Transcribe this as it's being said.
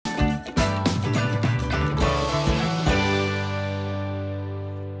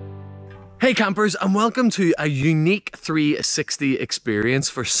Hey campers, and welcome to a unique 360 experience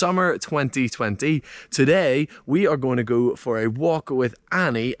for summer 2020. Today we are going to go for a walk with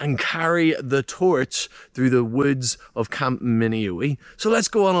Annie and carry the torch through the woods of Camp Minniewee. So let's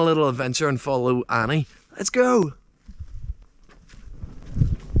go on a little adventure and follow Annie. Let's go!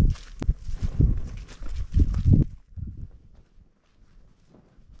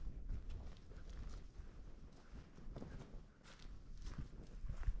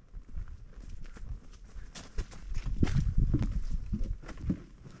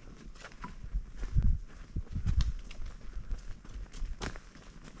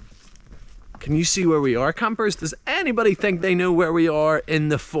 Can you see where we are, campers? Does anybody think they know where we are in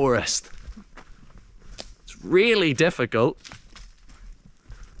the forest? It's really difficult.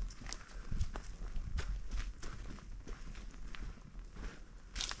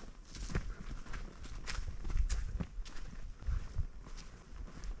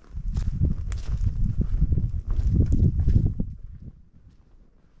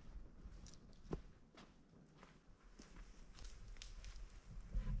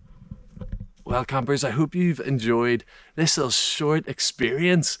 Well, campers, I hope you've enjoyed this little short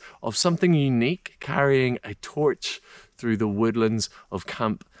experience of something unique, carrying a torch through the woodlands of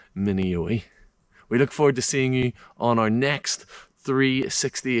Camp Minniewee. We look forward to seeing you on our next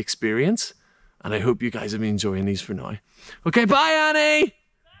 360 experience, and I hope you guys have been enjoying these for now. Okay, bye, Annie!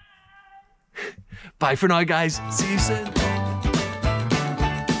 Bye for now, guys. See you soon.